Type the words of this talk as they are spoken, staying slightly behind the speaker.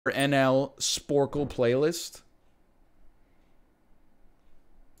NL Sporcle playlist.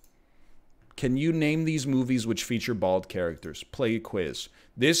 Can you name these movies which feature bald characters? Play quiz.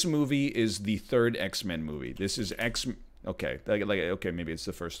 This movie is the third X-Men movie. This is X. Okay, okay, maybe it's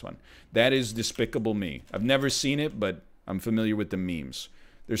the first one. That is Despicable Me. I've never seen it, but I'm familiar with the memes.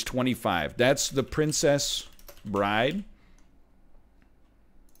 There's 25. That's The Princess Bride.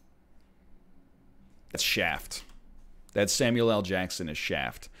 That's Shaft. That's Samuel L. Jackson as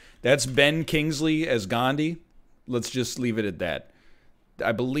Shaft. That's Ben Kingsley as Gandhi. Let's just leave it at that.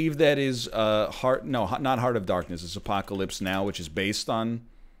 I believe that is not Heart of Darkness. It's Apocalypse Now, which is based on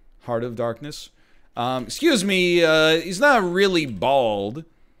Heart of Darkness. Excuse me, he's not really bald.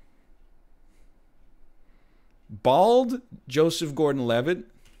 Bald Joseph Gordon-Levitt.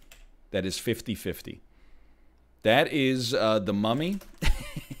 That is 50-50. That is The Mummy.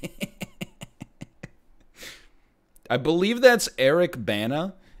 I believe that's Eric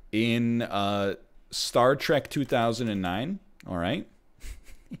Bana in Star Trek 2009. All right.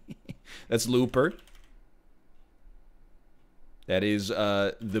 That's Looper. That is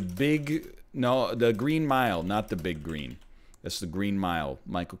the Green Mile, not the Big Green. That's the Green Mile.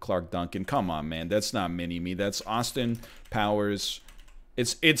 Michael Clark Duncan. Come on, man. That's not Mini-Me. That's Austin Powers.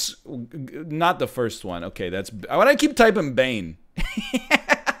 It's not the first one. Okay, that's... Why do I keep typing Bane?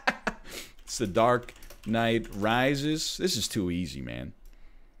 It's The Dark Knight Rises. This is too easy, man.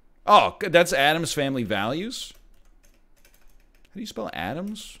 Oh, that's Addams Family Values? How do you spell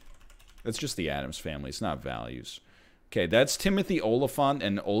Addams? That's just the Addams Family. It's not Values. Okay, that's Timothy Olyphant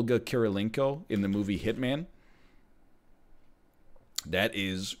and Olga Kurylenko in the movie Hitman. That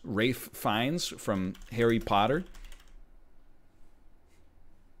is Ralph Fiennes from Harry Potter.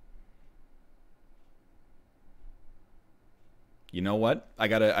 You know what? I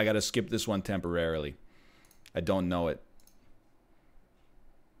gotta skip this one temporarily. I don't know it.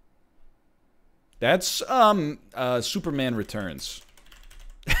 That's Superman Returns.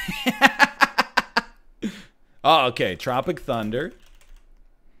 Oh, okay. Tropic Thunder.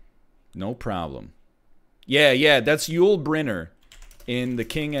 No problem. Yeah, that's Yul Brynner in The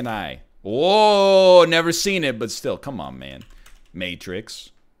King and I. Oh, never seen it, but still, come on, man.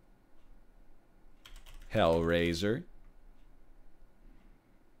 Matrix. Hellraiser.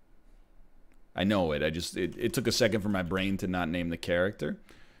 I know it. It took a second for my brain to not name the character.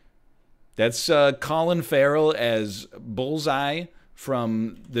 That's Colin Farrell as Bullseye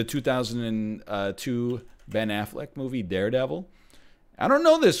from the 2002 Ben Affleck movie Daredevil. I don't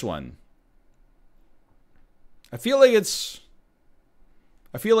know this one. I feel like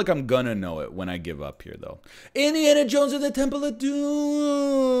I'm gonna know it when I give up here, though. Indiana Jones and the Temple of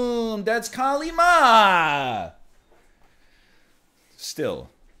Doom. That's Kalima. Still,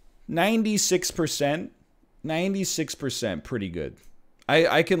 96%. 96%, pretty good.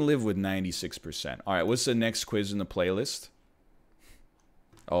 I can live with 96%. All right, what's the next quiz in the playlist?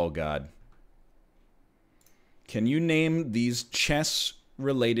 Oh, God. Can you name these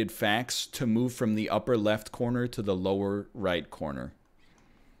chess-related facts to move from the upper left corner to the lower right corner?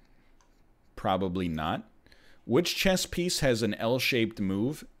 Probably not. Which chess piece has an L-shaped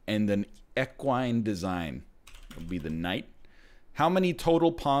move and an equine design? It would be the knight. How many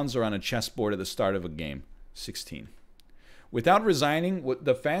total pawns are on a chessboard at the start of a game? 16. Without resigning,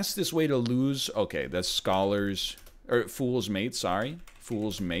 the fastest way to lose... Okay, that's Fool's Mate, sorry.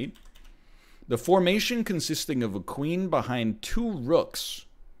 Fool's Mate. The formation consisting of a queen behind two rooks.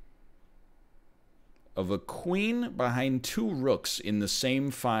 Of a queen behind two rooks in the same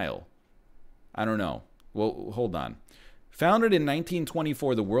file. I don't know. Well, hold on. Founded in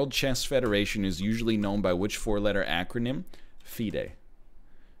 1924, the World Chess Federation is usually known by which four-letter acronym? FIDE.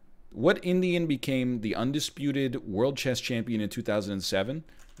 What Indian became the undisputed world chess champion in 2007?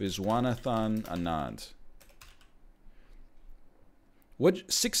 Viswanathan Anand. What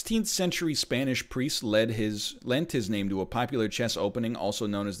 16th century Spanish priest lent his name to a popular chess opening, also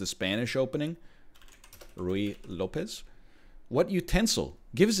known as the Spanish Opening? Ruy Lopez. What utensil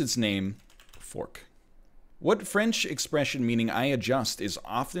gives its name fork? What French expression meaning I adjust is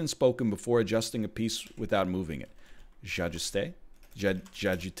often spoken before adjusting a piece without moving it? J'ajuste.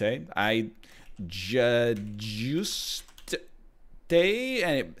 J'ajute. I j'ajuste.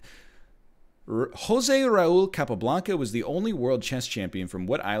 And Jose Raul Capablanca was the only world chess champion from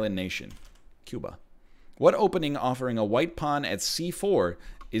what island nation? Cuba. What opening offering a white pawn at c4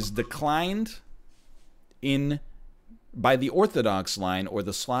 is declined by the Orthodox line or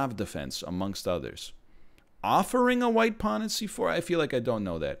the Slav defense, amongst others? Offering a white pawn at c4? I feel like I don't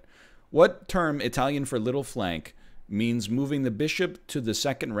know that. What term, Italian for little flank, means moving the bishop to the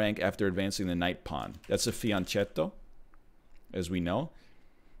second rank after advancing the knight pawn? That's a fianchetto, as we know.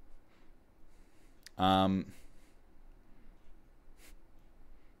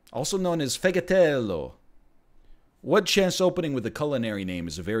 Also known as Fegatello. What chess opening with the culinary name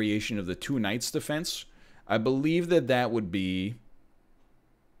is a variation of the two knights defense? I believe that that would be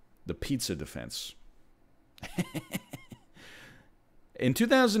the pizza defense. In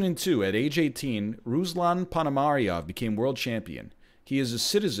 2002, at age 18, Ruslan Ponomaryov became world champion. He is a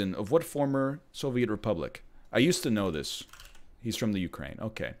citizen of what former Soviet republic? I used to know this. He's from the Ukraine.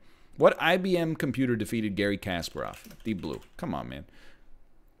 Okay. What IBM computer defeated Garry Kasparov? Deep Blue. Come on, man.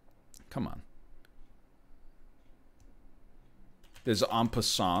 Come on. There's en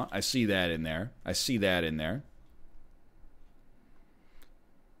passant. I see that in there. I see that in there.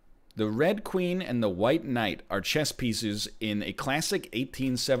 The Red Queen and the White Knight are chess pieces in a classic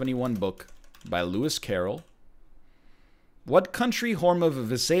 1871 book by Lewis Carroll. What country home of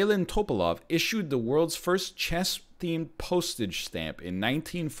Vasilin Topalov issued the world's first chess-themed postage stamp in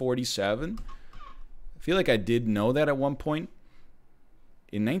 1947? I feel like I did know that at one point.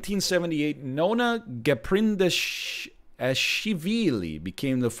 In 1978, Nona Geprindashvili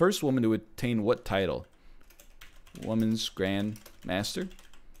became the first woman to attain what title? Women's Grand Master?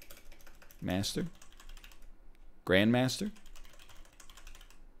 Master? Grandmaster?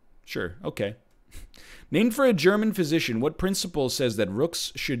 Sure, okay. Named for a German physician, what principle says that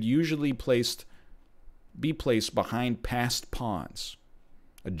rooks should usually be placed behind passed pawns?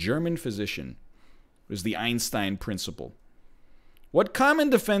 A German physician. It was the Einstein principle. What common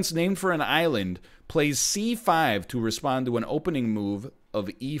defense named for an island plays c5 to respond to an opening move of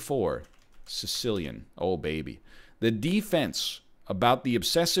e4? Sicilian. Oh, baby. The defense about the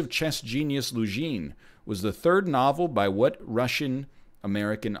obsessive chess genius Luzhin was the third novel by what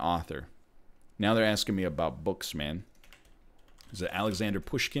Russian-American author? Now they're asking me about books, man. Is it Alexander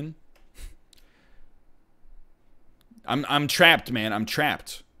Pushkin? I'm trapped, man. I'm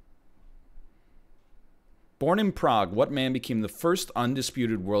trapped. Born in Prague, what man became the first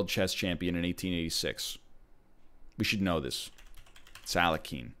undisputed world chess champion in 1886? We should know this. It's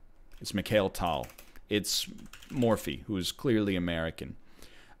Alekhine. It's Mikhail Tal. It's Morphy, who is clearly American.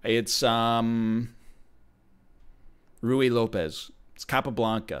 It's Rui Lopez. It's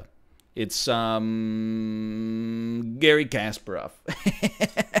Capablanca. It's Garry Kasparov.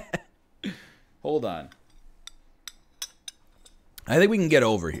 Hold on. I think we can get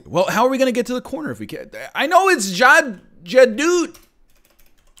over here. Well, how are we going to get to the corner if we can't? I know it's Jadut.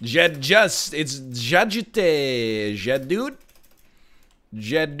 It's Jadjute. Jadut.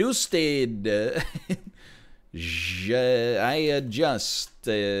 Jadusted. I adjust.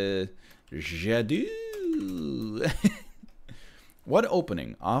 Jadu. What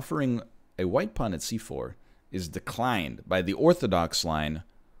opening offering a white pawn at c4 is declined by the Orthodox line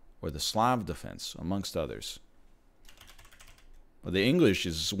or the Slav defense, amongst others? Well, the English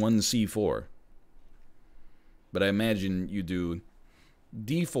is 1c4. But I imagine you do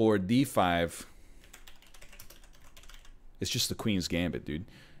d4, d5. It's just the Queen's Gambit, dude.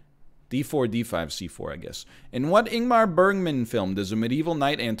 d4, d5, c4, I guess. In what Ingmar Bergman film does a medieval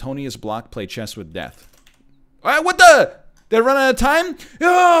knight Antonius Block play chess with death? What the? Did I run out of time?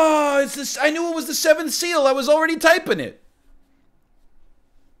 Oh, it's this. I knew it was the Seventh Seal. I was already typing it.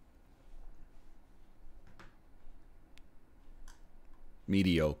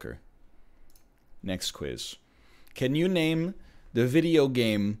 Mediocre. Next quiz. Can you name the video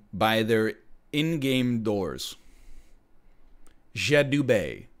game by their in-game doors?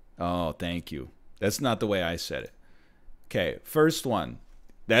 Jadube. Oh, thank you. That's not the way I said it. Okay, first one.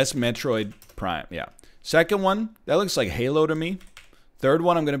 That's Metroid Prime. Yeah. Second one, that looks like Halo to me. Third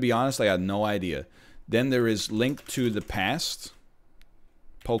one, I'm going to be honest, I got no idea. Then there is Link to the Past.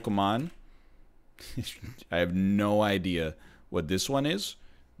 Pokemon. I have no idea what this one is.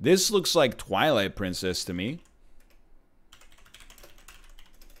 This looks like Twilight Princess to me.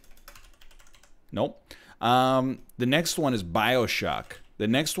 Nope. The next one is BioShock. The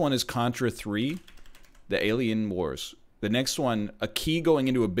next one is Contra 3, The Alien Wars. The next one, a key going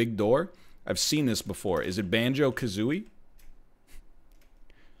into a big door. I've seen this before. Is it Banjo-Kazooie?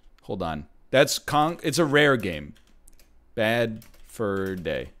 Hold on. It's a rare game. Bad Fur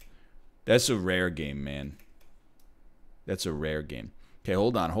Day. That's a rare game, man. That's a rare game. Okay,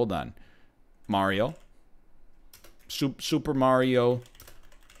 hold on. Mario. Super Mario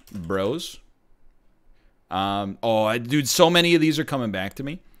Bros. Dude, so many of these are coming back to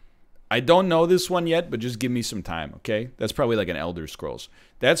me. I don't know this one yet, but just give me some time, okay? That's probably like an Elder Scrolls.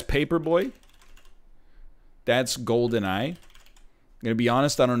 That's Paperboy. That's GoldenEye. I'm going to be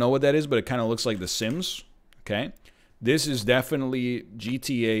honest, I don't know what that is, but it kind of looks like The Sims, okay? This is definitely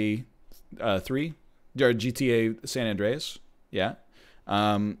GTA 3, or GTA San Andreas, yeah.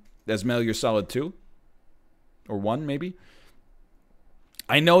 That's Metal Gear Solid 2. Or 1, maybe?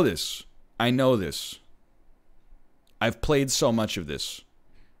 I know this. I know this. I've played so much of this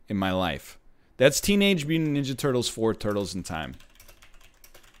in my life. That's Teenage Mutant Ninja Turtles 4, Turtles in Time.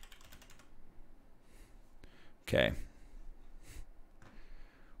 Okay.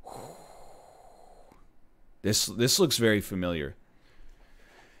 This looks very familiar.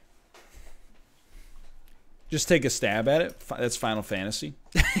 Just take a stab at it. That's Final Fantasy.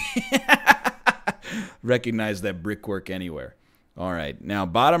 Recognize that brickwork anywhere. All right. Now,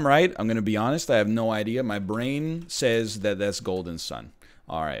 bottom right, I'm going to be honest. I have no idea. My brain says that that's Golden Sun.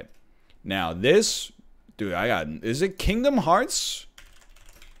 All right. Now, this... Dude, I got... Is it Kingdom Hearts?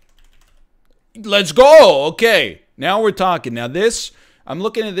 Let's go! Okay. Now we're talking. Now, this... I'm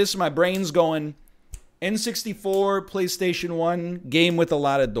looking at this. My brain's going... N64, PlayStation 1, game with a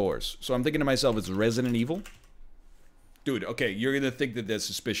lot of doors. So I'm thinking to myself, it's Resident Evil. Dude, okay, you're going to think that that's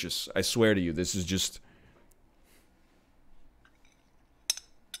suspicious. I swear to you, this is just...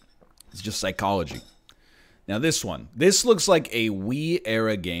 It's just psychology. Now this one. This looks like a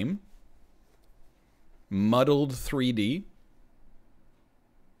Wii-era game. Muddled 3D.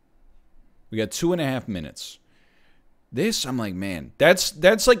 We got 2.5 minutes. This, I'm like, man, that's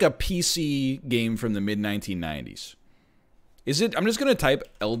like a PC game from the mid-1990s. Is it? I'm just going to type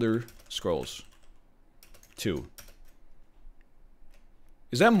Elder Scrolls 2.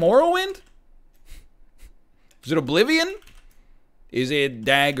 Is that Morrowind? Is it Oblivion? Is it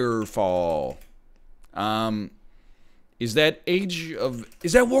Daggerfall? Is that Age of...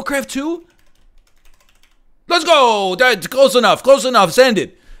 Is that Warcraft 2? Let's go! That's close enough. Close enough. Send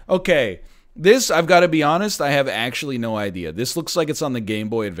it. Okay. This, I've got to be honest, I have actually no idea. This looks like it's on the Game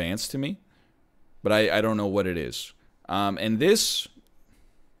Boy Advance to me. But I don't know what it is. And this...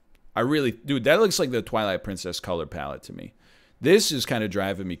 I really... Dude, that looks like the Twilight Princess color palette to me. This is kind of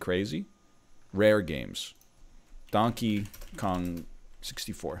driving me crazy. Rare games. Donkey Kong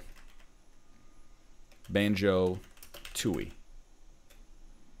 64. Banjo Tooie.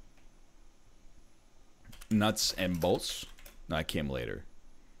 Nuts and Bolts. No, that came later.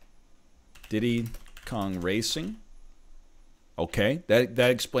 Diddy Kong Racing. Okay, that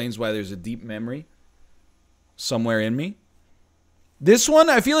explains why there's a deep memory somewhere in me. This one,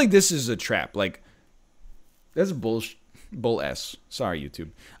 I feel like this is a trap. Like, that's bullshit. Bull S. Sorry,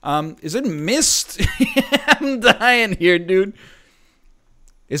 YouTube. Is it Myst? I'm dying here, dude.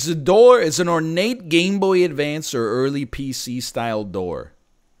 It's a door. It's an ornate Game Boy Advance or early PC style door.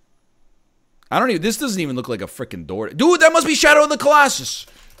 I don't even... This doesn't even look like a freaking door. Dude, that must be Shadow of the Colossus.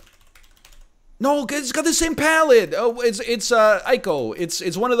 No, it's got the same palette. Oh, it's Ico.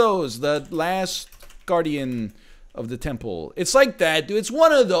 It's one of those. The last Guardian of the Temple. It's like that, dude. It's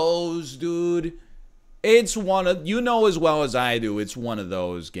one of those, dude. It's one of... You know as well as I do, it's one of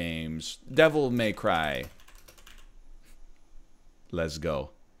those games. Devil May Cry. Let's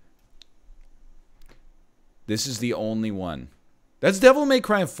go. This is the only one. That's Devil May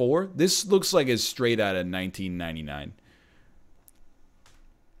Cry 4? This looks like it's straight out of 1999.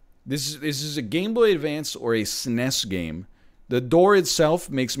 This is a Game Boy Advance or a SNES game. The door itself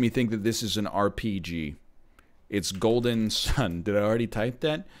makes me think that this is an RPG. It's Golden Sun. Did I already type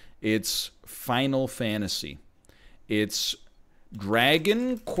that? It's Final Fantasy. It's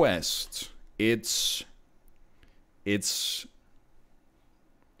Dragon Quest. It's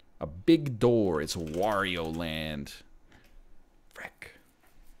a big door. It's Wario Land. Frick.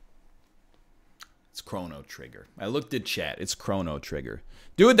 It's Chrono Trigger. I looked at chat. It's Chrono Trigger.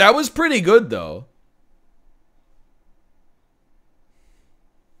 Dude, that was pretty good, though.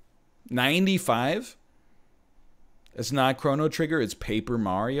 95? It's not Chrono Trigger. It's Paper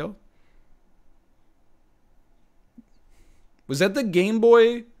Mario. Was that the Game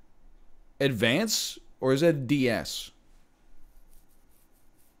Boy Advance? Or is that DS?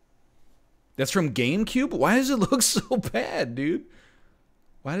 That's from GameCube? Why does it look so bad, dude?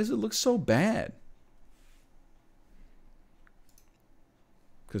 Why does it look so bad?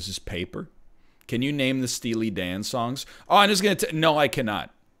 Because it's paper? Can you name the Steely Dan songs? Oh, I'm just going to... No, I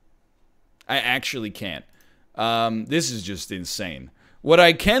cannot. I actually can't. This is just insane. What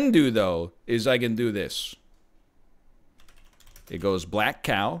I can do, though, is I can do this. It goes Black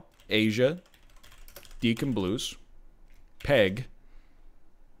Cow, Asia, Deacon Blues, Peg,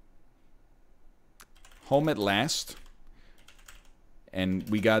 Home at Last, and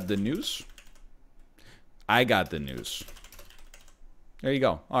we got the news. I got the news. There you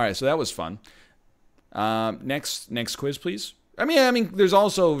go. All right, so that was fun. Next quiz, please. I mean, there's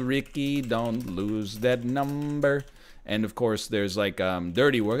also Ricky, don't lose that number. And of course, there's like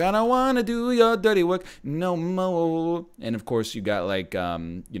dirty work. I don't want to do your dirty work no more. And of course, you got like,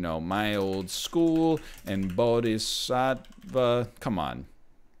 you know, my old school and Bodhisattva. Come on.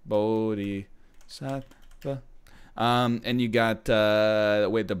 Bodhisattva. And you got,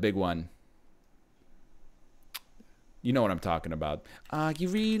 wait, the big one. You know what I'm talking about. Are you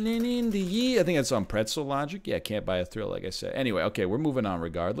reeling in the ye? I think that's on Pretzel Logic. Yeah, Can't Buy a Thrill, like I said. Anyway, okay, we're moving on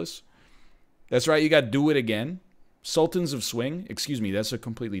regardless. That's right, you got Do It Again. Sultans of Swing. Excuse me, that's a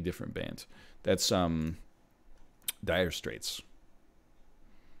completely different band. That's Dire Straits.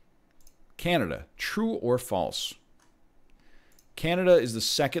 Canada. True or false? Canada is the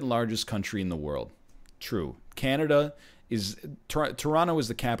second largest country in the world. True. Canada is... Toronto is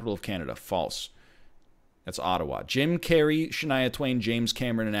the capital of Canada. False. That's Ottawa. Jim Carrey, Shania Twain, James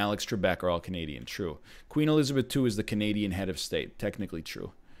Cameron, and Alex Trebek are all Canadian. True. Queen Elizabeth II is the Canadian head of state. Technically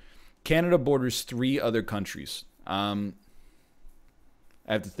true. Canada borders 3 other countries. I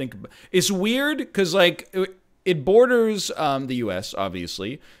have to think about... It's weird because, like, it borders the U.S.,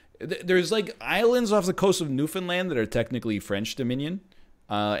 obviously. There's, like, islands off the coast of Newfoundland that are technically French Dominion.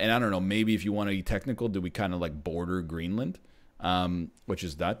 And I don't know, maybe if you want to be technical, do we kind of, like, border Greenland? Which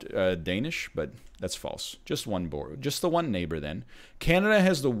is not Danish, but that's false. Just one border, just the one neighbor then. Canada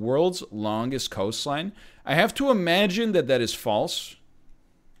has the world's longest coastline. I have to imagine that that is false.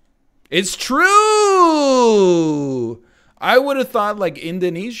 It's true! I would have thought like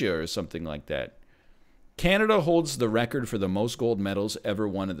Indonesia or something like that. Canada holds the record for the most gold medals ever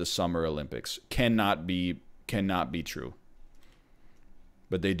won at the Summer Olympics. Cannot be true.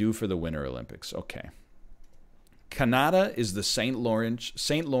 But they do for the Winter Olympics. Okay. Kannada is the St. Lawrence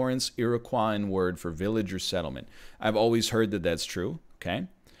Iroquoian word for village or settlement. I've always heard that that's true. Okay.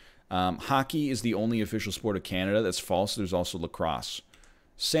 Hockey is the only official sport of Canada. That's false. There's also lacrosse.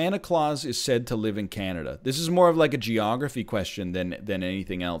 Santa Claus is said to live in Canada. This is more of like a geography question than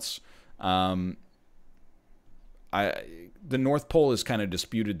anything else. The North Pole is kind of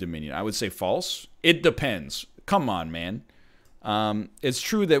disputed dominion. I would say false. It depends. Come on, man. It's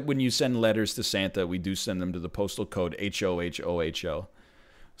true that when you send letters to Santa, we do send them to the postal code HOHOHO.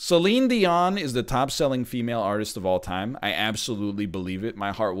 Celine Dion is the top-selling female artist of all time. I absolutely believe it.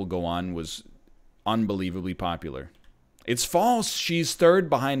 My Heart Will Go On was unbelievably popular. It's false. She's third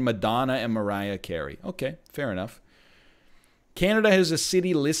behind Madonna and Mariah Carey. Okay, fair enough. Canada has a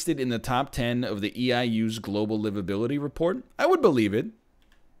city listed in the top 10 of the EIU's Global Livability Report. I would believe it.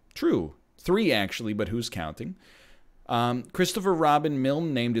 True. 3, actually, but who's counting? Christopher Robin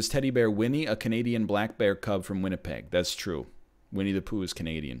Milne named his teddy bear Winnie a Canadian black bear cub from Winnipeg. That's true. Winnie the Pooh is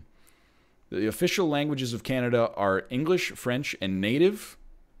Canadian. The official languages of Canada are English, French, and Native.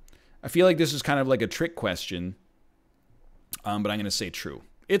 I feel like this is kind of like a trick question, but I'm going to say true.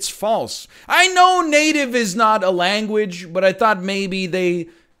 It's false. I know Native is not a language, but I thought maybe they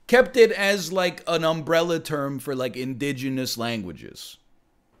kept it as like an umbrella term for like indigenous languages.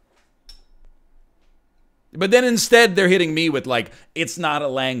 But then instead they're hitting me with like, it's not a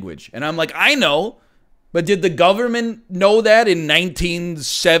language. And I'm like, I know, but did the government know that in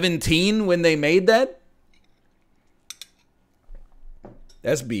 1917 when they made that?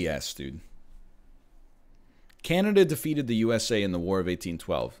 That's BS, dude. Canada defeated the USA in the War of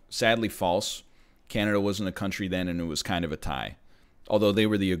 1812. Sadly false. Canada wasn't a country then and it was kind of a tie. Although they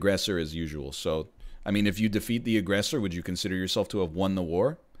were the aggressor as usual. So, I mean, if you defeat the aggressor, would you consider yourself to have won the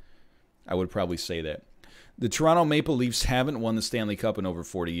war? I would probably say that. The Toronto Maple Leafs haven't won the Stanley Cup in over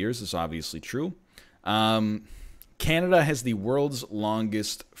 40 years. That's obviously true. Canada has the world's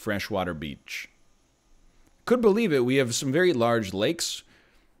longest freshwater beach. Could believe it. We have some very large lakes.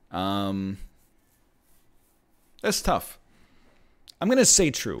 That's tough. I'm going to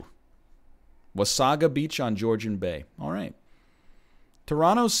say true. Wasaga Beach on Georgian Bay. All right.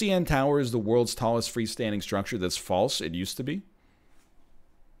 Toronto CN Tower is the world's tallest freestanding structure. That's false. It used to be.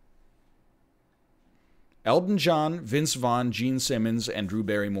 Elton John, Vince Vaughn, Gene Simmons, and Drew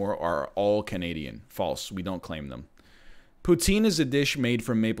Barrymore are all Canadian. False. We don't claim them. Poutine is a dish made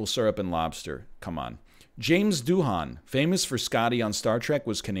from maple syrup and lobster. Come on. James Doohan, famous for Scotty on Star Trek,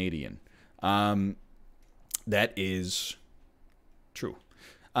 was Canadian. That is true.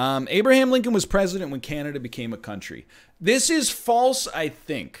 Abraham Lincoln was president when Canada became a country. This is false, I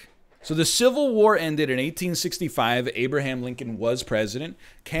think. So the Civil War ended in 1865. Abraham Lincoln was president.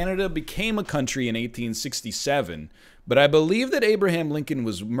 Canada became a country in 1867. But I believe that Abraham Lincoln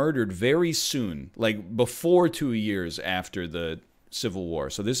was murdered very soon, like before 2 years after the Civil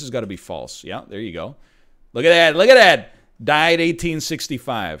War. So this has got to be false. Yeah, there you go. Look at that. Look at that. Died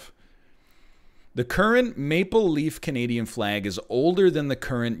 1865. The current maple leaf Canadian flag is older than the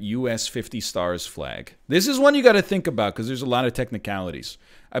current U.S. 50 stars flag. This is one you got to think about because there's a lot of technicalities.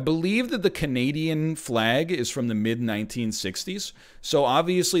 I believe that the Canadian flag is from the mid-1960s, so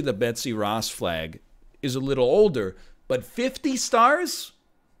obviously the Betsy Ross flag is a little older, but 50 stars?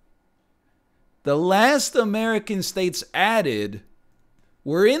 The last American states added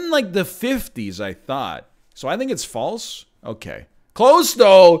were in like the 50s, I thought. So I think it's false. Okay. Close,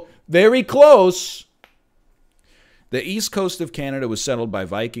 though. Very close. The east coast of Canada was settled by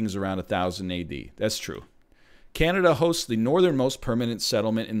Vikings around 1000 AD. That's true. Canada hosts the northernmost permanent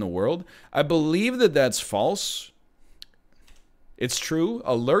settlement in the world. I believe that that's false. It's true.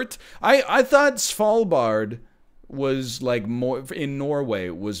 Alert. I thought Svalbard was like more in Norway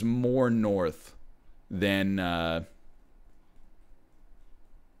was more north than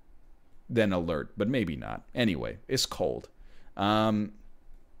Alert, but maybe not. Anyway, it's cold.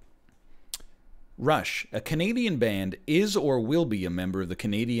 Rush, a Canadian band, is or will be a member of the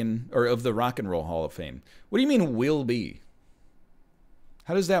Canadian or of the Rock and Roll Hall of Fame. What do you mean will be?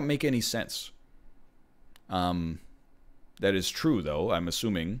 How does that make any sense? That is true, though, I'm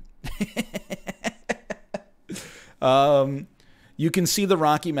assuming. You can see the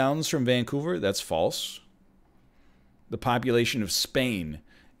Rocky Mountains from Vancouver. That's false. The population of Spain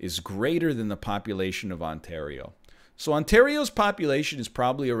is greater than the population of Ontario. So Ontario's population is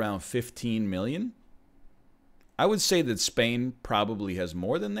probably around 15 million. I would say that Spain probably has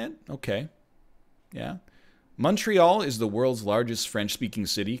more than that. Okay. Yeah. Montreal is the world's largest French-speaking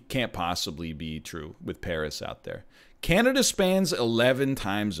city. Can't possibly be true with Paris out there. Canada spans 11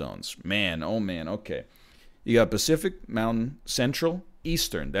 time zones. Man, oh man, okay. You got Pacific, Mountain, Central,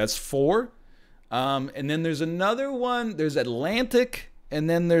 Eastern. That's 4. And then there's another one. There's Atlantic. And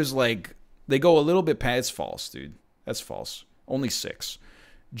then there's like, they go a little bit past. It's false, dude. That's false. Only 6.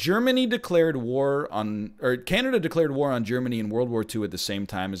 Canada declared war on Germany in World War II at the same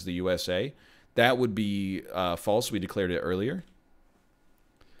time as the USA. That would be false. We declared it earlier.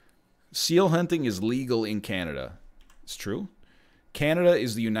 Seal hunting is legal in Canada. It's true. Canada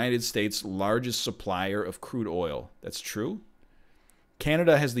is the United States' largest supplier of crude oil. That's true.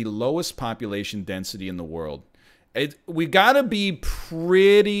 Canada has the lowest population density in the world. We gotta be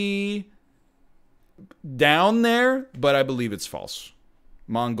pretty down there, but I believe it's false.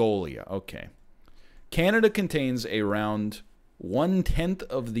 Mongolia, okay. Canada contains around 1/10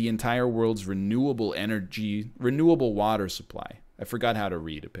 of the entire world's renewable water supply. I forgot how to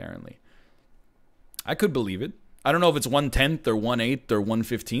read, apparently. I could believe it. I don't know if it's 1/10 or 1/8 or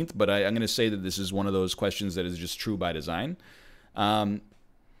 1/15, but I'm going to say that this is one of those questions that is just true by design.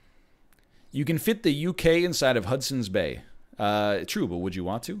 You can fit the UK inside of Hudson's Bay. True, but would you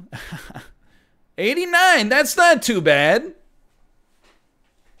want to? 89, that's not too bad.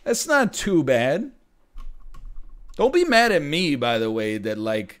 That's not too bad. Don't be mad at me, by the way, that,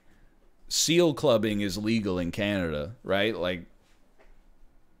 like, seal clubbing is legal in Canada, right? Like,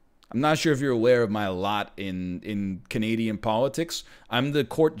 I'm not sure if you're aware of my lot in Canadian politics. I'm the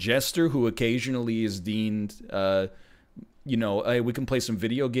court jester who occasionally is deemed, you know, hey, we can play some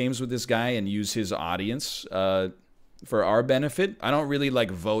video games with this guy and use his audience for our benefit. I don't really,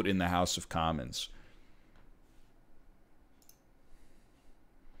 like, vote in the House of Commons.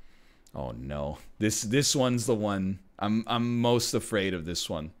 Oh no, this one's the one. I'm most afraid of this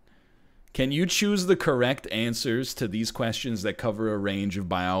one. Can you choose the correct answers to these questions that cover a range of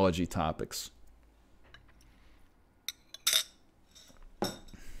biology topics?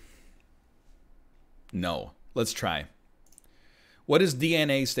 No. Let's try. What does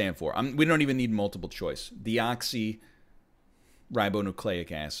DNA stand for? We don't even need multiple choice.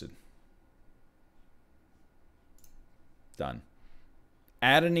 Deoxyribonucleic acid. Done.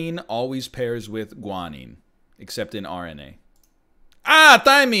 Adenine always pairs with guanine, except in RNA.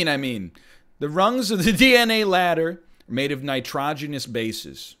 Thymine, I mean. The rungs of the DNA ladder are made of nitrogenous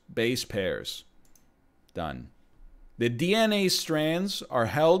bases, base pairs. Done. The DNA strands are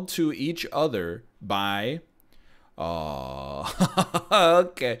held to each other by... Oh,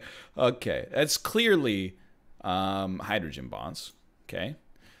 okay. Okay. That's clearly hydrogen bonds. Okay.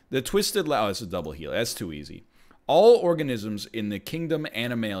 The twisted... Oh, it's a double helix. That's too easy. All organisms in the kingdom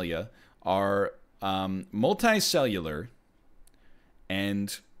Animalia are multicellular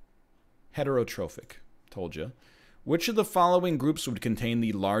and heterotrophic. Told you. Which of the following groups would contain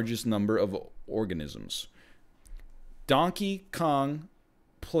the largest number of organisms? Donkey Kong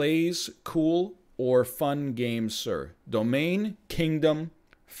plays cool or fun games, sir. Domain, kingdom,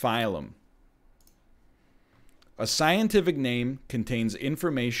 phylum. A scientific name contains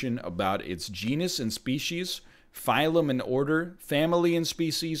information about its genus and species, phylum and order, family and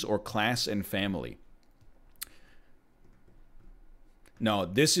species, or class and family. No,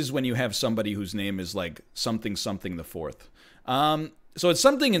 this is when you have somebody whose name is like something something the fourth. So it's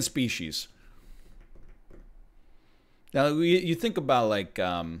something in species. Now, you think about like,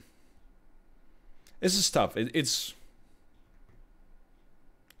 this is tough. It's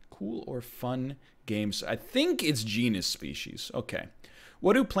cool or fun games. I think it's genus species. Okay.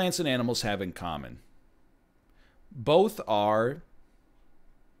 What do plants and animals have in common? Both are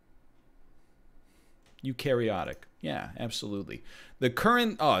eukaryotic. Yeah, absolutely. The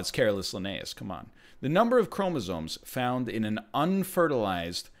current, oh, it's Carolus Linnaeus, come on. The number of chromosomes found in an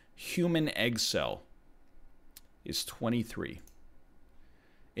unfertilized human egg cell is 23.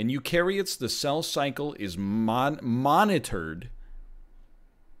 In eukaryotes, the cell cycle is monitored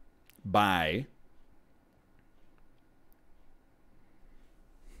by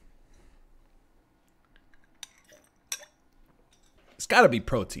it's got to be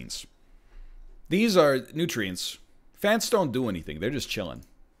proteins. These are nutrients. Fats don't do anything. They're just chilling.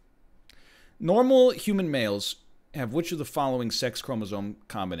 Normal human males have which of the following sex chromosome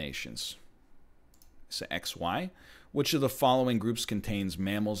combinations? So XY. Which of the following groups contains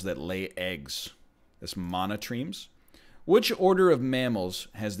mammals that lay eggs? That's monotremes. Which order of mammals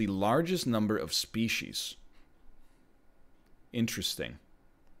has the largest number of species? Interesting.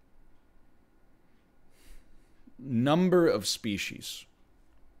 Number of species.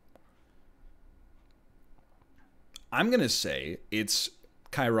 I'm going to say it's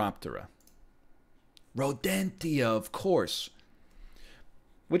Chiroptera. Rodentia, of course.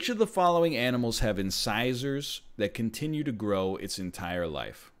 Which of the following animals have incisors that continue to grow its entire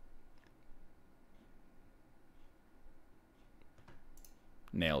life?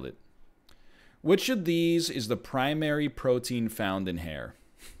 Nailed it. Which of these is the primary protein found in hair?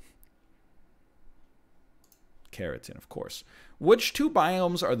 Keratin, of course. Which two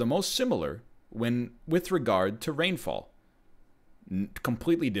biomes are the most similar with regard to rainfall?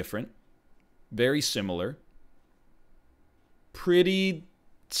 Completely different. Very similar. Pretty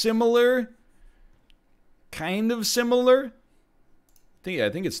similar. Kind of similar. I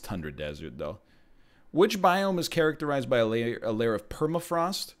think it's tundra desert, though. Which biome is characterized by a layer of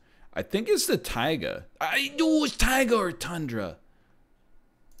permafrost? I think it's the taiga. I knew it was taiga or tundra.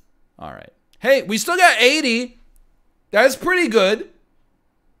 All right. Hey, we still got 80. That's pretty good.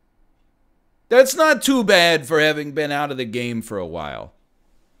 That's not too bad for having been out of the game for a while.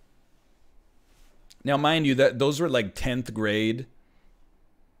 Now, mind you, that those were like 10th grade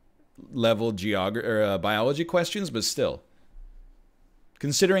level biology questions, but still.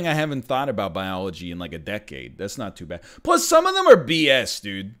 Considering I haven't thought about biology in like a decade, that's not too bad. Plus, some of them are BS,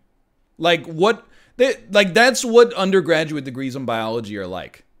 dude. Like that's what undergraduate degrees in biology are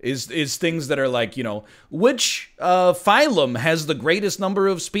like. Is things that are like, you know, which phylum has the greatest number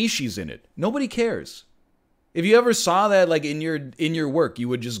of species in it? Nobody cares. If you ever saw that like in your work, you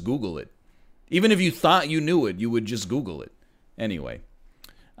would just Google it. Even if you thought you knew it, you would just Google it. Anyway.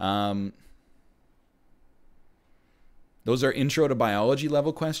 Those are intro to biology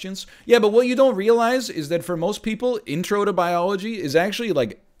level questions. Yeah, but what you don't realize is that for most people, intro to biology is actually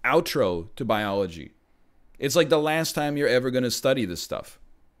like outro to biology. It's like the last time you're ever going to study this stuff.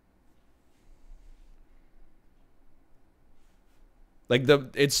 Like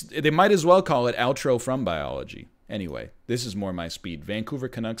they might as well call it outro from biology. Anyway, this is more my speed. Vancouver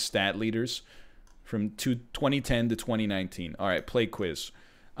Canucks stat leaders from 2010 to 2019. All right, play quiz.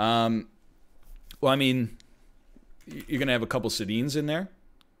 Well, I mean, you're going to have a couple Sedins in there.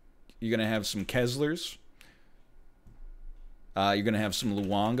 You're going to have some Kesslers. You're going to have some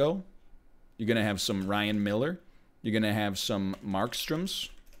Luongo. You're going to have some Ryan Miller. You're going to have some Markstroms.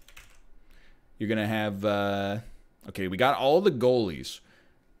 You're going to have... okay, we got all the goalies.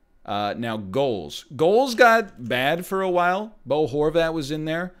 Now, goals. Goals got bad for a while. Bo Horvat was in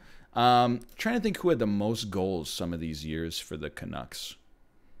there. Trying to think who had the most goals some of these years for the Canucks.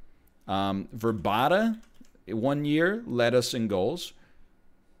 Verbata, 1 year, led us in goals.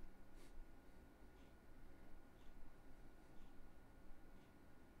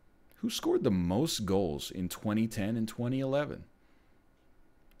 Who scored the most goals in 2010 and 2011?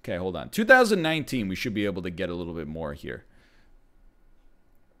 Okay, hold on. 2019, we should be able to get a little bit more here.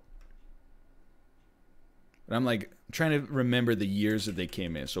 But I'm like trying to remember the years that they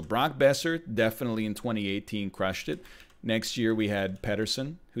came in. So Brock Besser, definitely in 2018, crushed it. Next year, we had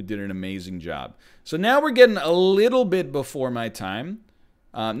Pettersson, who did an amazing job. So now we're getting a little bit before my time.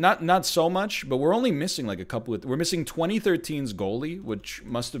 Not so much, but we're only missing like a couple of... We're missing 2013's goalie, which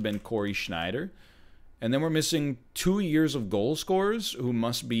must have been Corey Schneider. And then we're missing 2 years of goal scorers who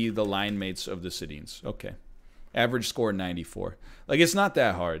must be the line mates of the Sedins. Okay. Average score 94. Like, it's not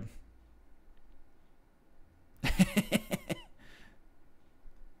that hard.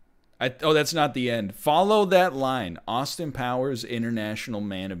 Oh, that's not the end. Follow that line. Austin Powers, International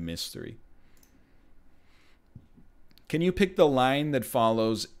Man of Mystery. Can you pick the line that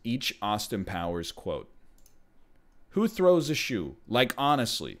follows each Austin Powers quote? Who throws a shoe? Like,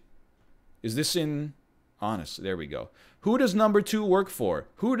 honestly. Is this in... Honestly, there we go. Who does number 2 work for?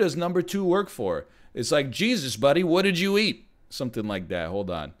 Who does number 2 work for? It's like, Jesus, buddy, what did you eat? Something like that.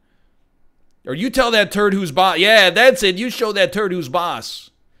 Hold on. Or you tell that turd who's boss. Yeah, that's it. You show that turd who's boss.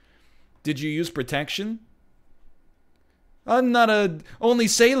 Did you use protection? I'm not a... Only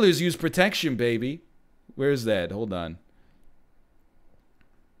sailors use protection, baby. Where's that? Hold on.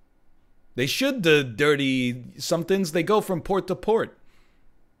 They should, the dirty somethings. They go from port to port.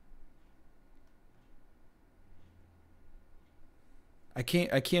 I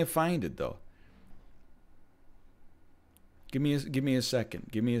can't find it, though. Give me a second.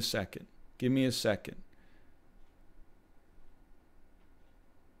 Give me a second. Give me a second.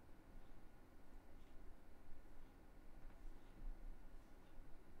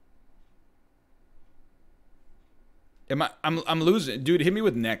 I'm losing. Dude, hit me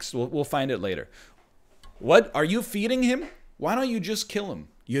with next. We'll find it later. What? Are you feeding him? Why don't you just kill him?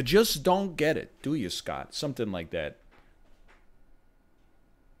 You just don't get it, do you, Scott? Something like that.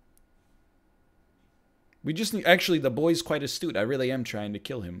 We just need... Actually, the boy's quite astute. I really am trying to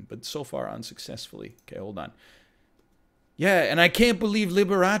kill him, but so far unsuccessfully. Okay, hold on. Yeah, and I can't believe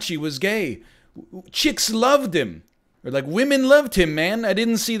Liberace was gay. Chicks loved him. Or like, women loved him, man. I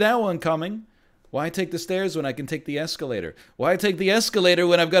didn't see that one coming. Why take the stairs when I can take the escalator? Why take the escalator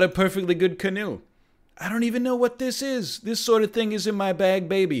when I've got a perfectly good canoe? I don't even know what this is. This sort of thing is in my bag,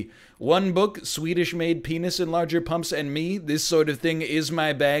 baby. One book, Swedish-made Penis Enlarger Pumps and Me. This sort of thing is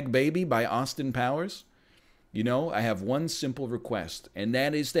my bag, baby, by Austin Powers. You know, I have one simple request, and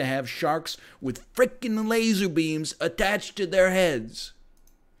that is to have sharks with frickin' laser beams attached to their heads.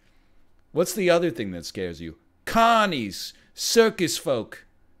 What's the other thing that scares you? Connies, circus folk.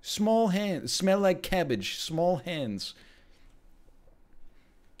 Small hands, smell like cabbage, small hands.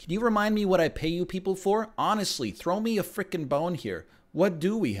 Can you remind me what I pay you people for? Honestly, throw me a frickin' bone here. What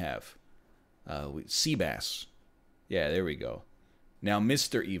do we have? Sea bass. Yeah, there we go. Now,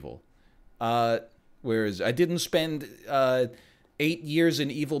 Mr. Evil. Where is... I didn't spend 8 years in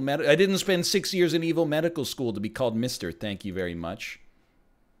evil I didn't spend 6 years in evil medical school to be called Mr. Thank you very much.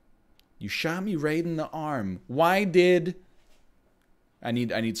 You shot me right in the arm. Why did... I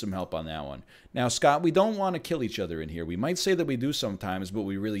need some help on that one. Now, Scott, we don't want to kill each other in here. We might say that we do sometimes, but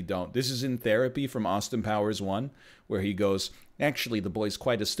we really don't. This is in Therapy from Austin Powers 1, where he goes, actually, the boy's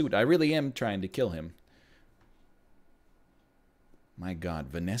quite astute. I really am trying to kill him. My God,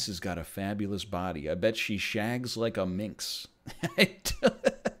 Vanessa's got a fabulous body. I bet she shags like a minx.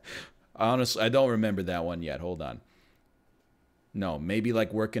 Honestly, I don't remember that one yet. Hold on. No, maybe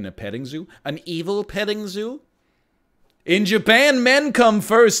like work in a petting zoo? An evil petting zoo? In Japan, men come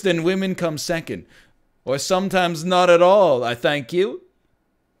first and women come second. Or sometimes not at all, I thank you.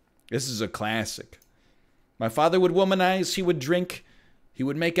 This is a classic. My father would womanize, he would drink. He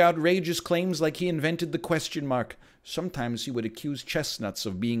would make outrageous claims like he invented the question mark. Sometimes he would accuse chestnuts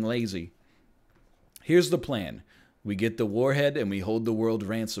of being lazy. Here's the plan. We get the warhead and we hold the world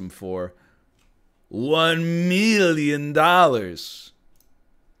ransom for $1 million.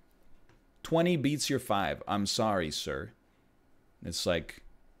 20 beats your 5. I'm sorry, sir. It's like,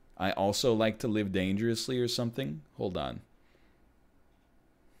 I also like to live dangerously or something. Hold on.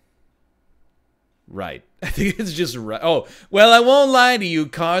 Right. I think it's just right. Oh, well, I won't lie to you.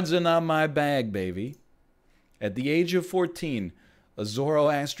 Cards are not my bag, baby. At the age of 14, a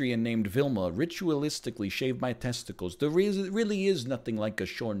Zoroastrian named Vilma ritualistically shaved my testicles. There really is nothing like a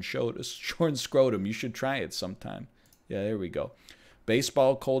shorn scrotum. You should try it sometime. Yeah, there we go.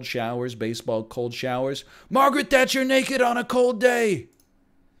 Baseball, cold showers. Baseball, cold showers. Margaret Thatcher naked on a cold day.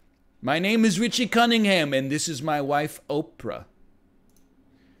 My name is Richie Cunningham, and this is my wife, Oprah.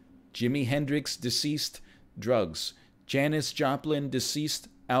 Jimi Hendrix, deceased, drugs. Janis Joplin, deceased,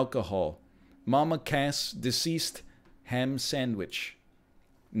 alcohol. Mama Cass, deceased, ham sandwich.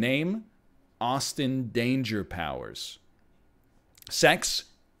 Name, Austin Danger Powers. Sex,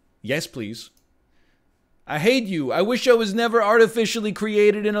 yes please. I hate you. I wish I was never artificially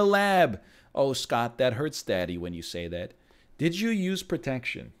created in a lab. Oh, Scott, that hurts Daddy when you say that. Did you use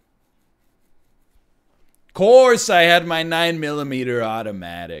protection? Course I had my 9mm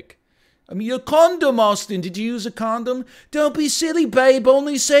automatic. I mean, a condom, Austin. Did you use a condom? Don't be silly, babe.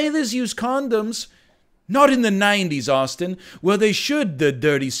 Only sailors use condoms. Not in the 90s, Austin. Well, they should, the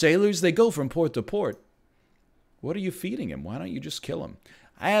dirty sailors. They go from port to port. What are you feeding him? Why don't you just kill him?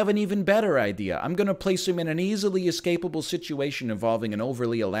 I have an even better idea. I'm going to place him in an easily escapable situation involving an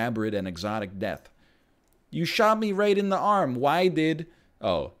overly elaborate and exotic death. You shot me right in the arm. Why did...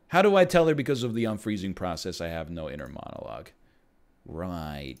 Oh, how do I tell her because of the unfreezing process I have no inner monologue?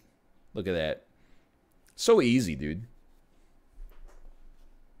 Right. Look at that. So easy, dude.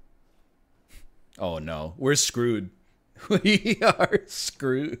 Oh, no. We're screwed. We are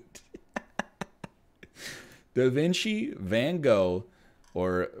screwed. Da Vinci, Van Gogh,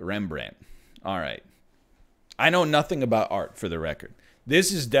 or Rembrandt. All right. I know nothing about art, for the record.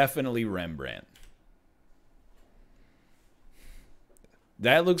 This is definitely Rembrandt.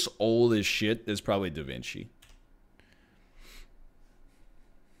 That looks old as shit. That's probably Da Vinci.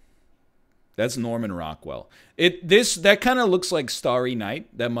 That's Norman Rockwell. That kind of looks like Starry Night.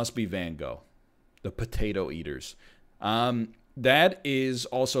 That must be Van Gogh. The Potato Eaters. That is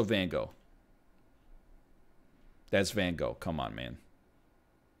also Van Gogh. That's Van Gogh. Come on, man.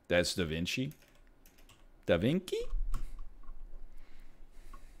 That's Da Vinci. Da Vinci?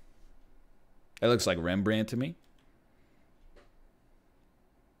 That looks like Rembrandt to me.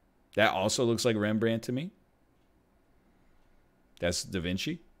 That also looks like Rembrandt to me. That's Da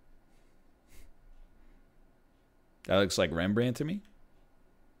Vinci. That looks like Rembrandt to me.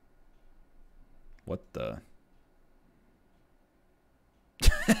 What the?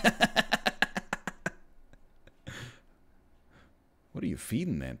 What are you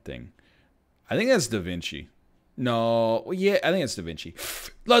feeding that thing? I think that's Da Vinci. No, well, yeah, I think it's Da Vinci.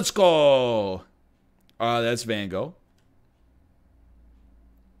 Let's go. That's Van Gogh.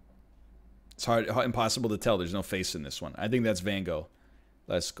 It's hard, impossible to tell. There's no face in this one. I think that's Van Gogh.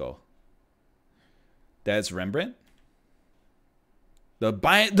 Let's go. That's Rembrandt. The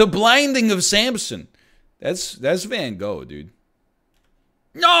blinding of Samson. That's Van Gogh, dude.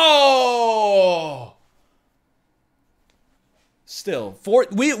 No. Still,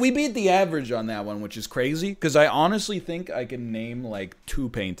 we beat the average on that one, which is crazy because I honestly think I can name like 2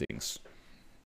 paintings.